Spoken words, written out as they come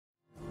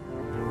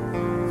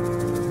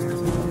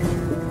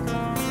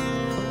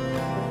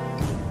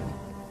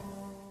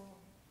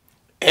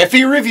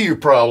FE review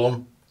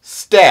problem,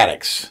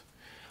 statics.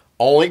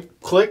 Only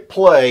click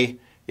play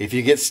if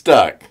you get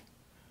stuck.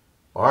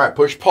 All right,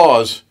 push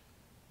pause.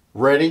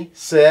 Ready,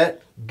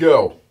 set,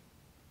 go.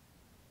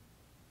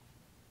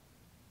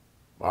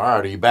 All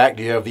right, are you back?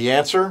 Do you have the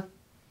answer?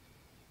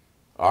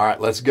 All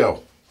right, let's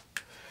go.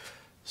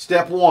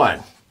 Step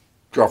one,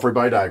 draw free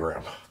body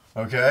diagram.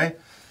 Okay,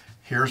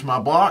 here's my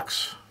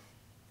box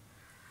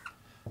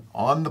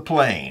on the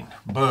plane.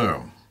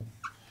 Boom.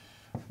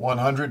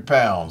 100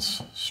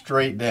 pounds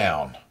straight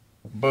down.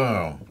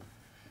 Boom.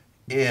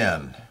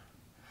 In.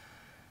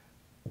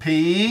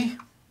 P,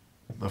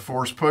 the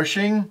force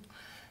pushing,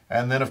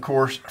 and then of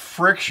course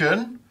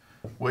friction,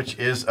 which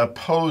is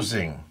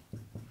opposing,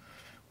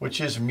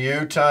 which is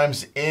mu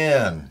times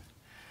N.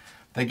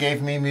 They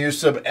gave me mu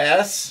sub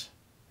S.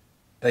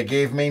 They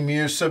gave me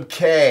mu sub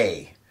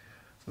K.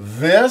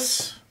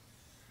 This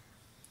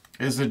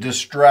is a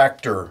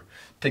distractor.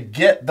 To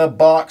get the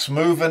box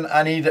moving,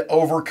 I need to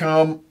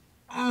overcome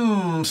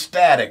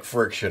static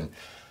friction.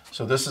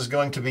 So this is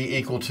going to be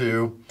equal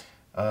to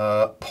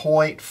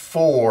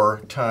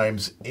 0.4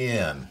 times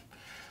N.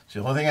 So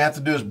the only thing I have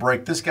to do is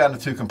break this guy into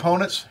two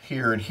components,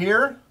 here and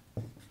here.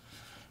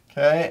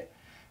 Okay,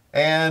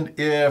 and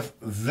if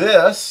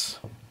this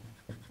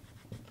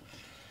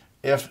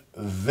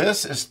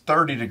is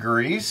 30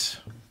 degrees,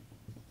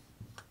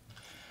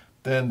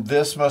 then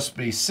this must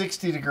be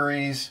 60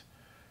 degrees,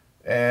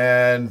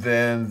 and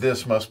then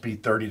this must be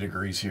 30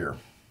 degrees here.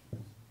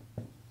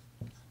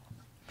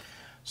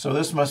 So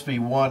this must be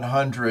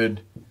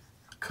 100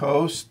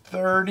 cos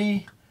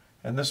 30,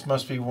 and this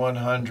must be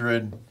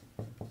 100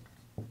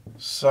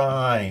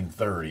 sine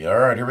 30. All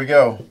right, here we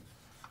go.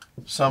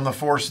 Sum the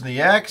force in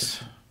the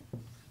x.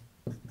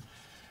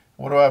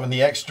 What do I have in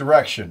the x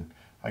direction?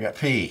 I got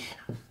P.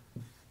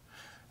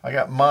 I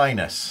got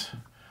minus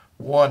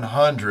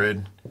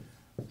 100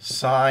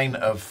 sine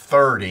of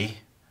 30.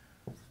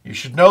 You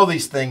should know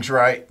these things,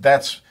 right?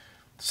 That's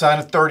sine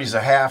of 30 is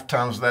a half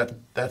times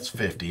that's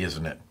 50,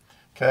 isn't it?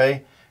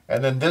 Okay.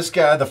 And then this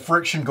guy, the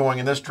friction going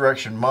in this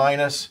direction,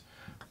 minus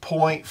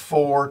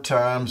 0.4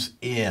 times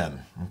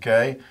N.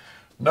 Okay.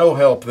 No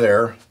help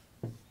there.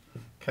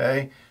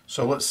 Okay.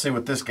 So let's see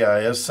what this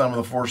guy is. Sum of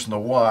the force in the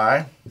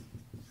y.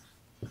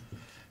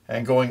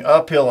 And going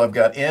uphill, I've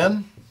got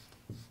N.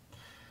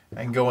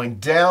 And going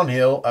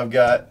downhill, I've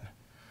got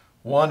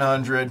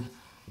 100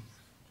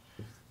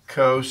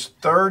 cos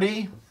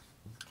 30.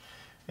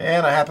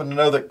 And I happen to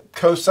know that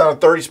cosine of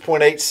 30 is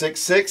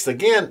 0.866.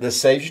 Again, this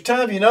saves you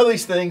time. You know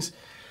these things.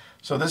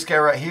 So this guy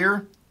right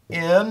here,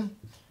 N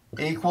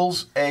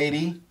equals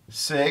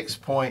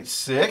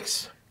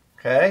 86.6.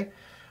 Okay.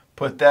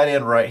 Put that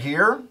in right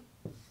here.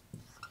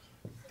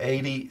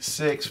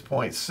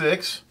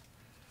 86.6.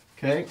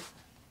 Okay.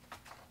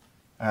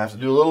 I have to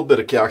do a little bit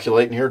of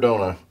calculating here,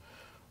 don't I?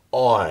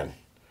 On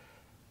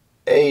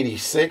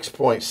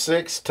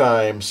 86.6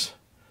 times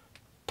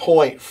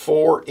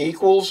 0.4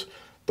 equals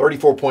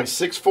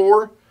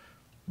 34.64.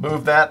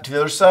 Move that to the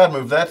other side,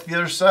 move that to the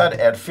other side,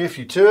 add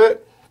 50 to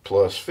it,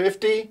 plus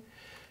 50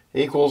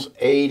 equals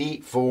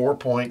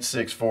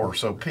 84.64.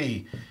 So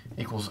P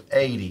equals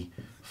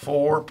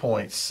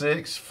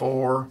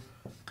 84.64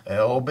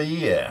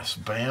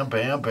 lbs. Bam,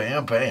 bam,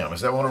 bam, bam.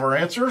 Is that one of our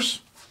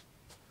answers?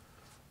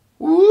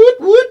 Woot,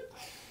 woot.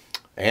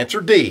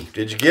 Answer D.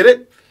 Did you get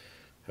it?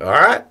 All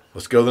right,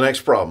 let's go to the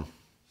next problem.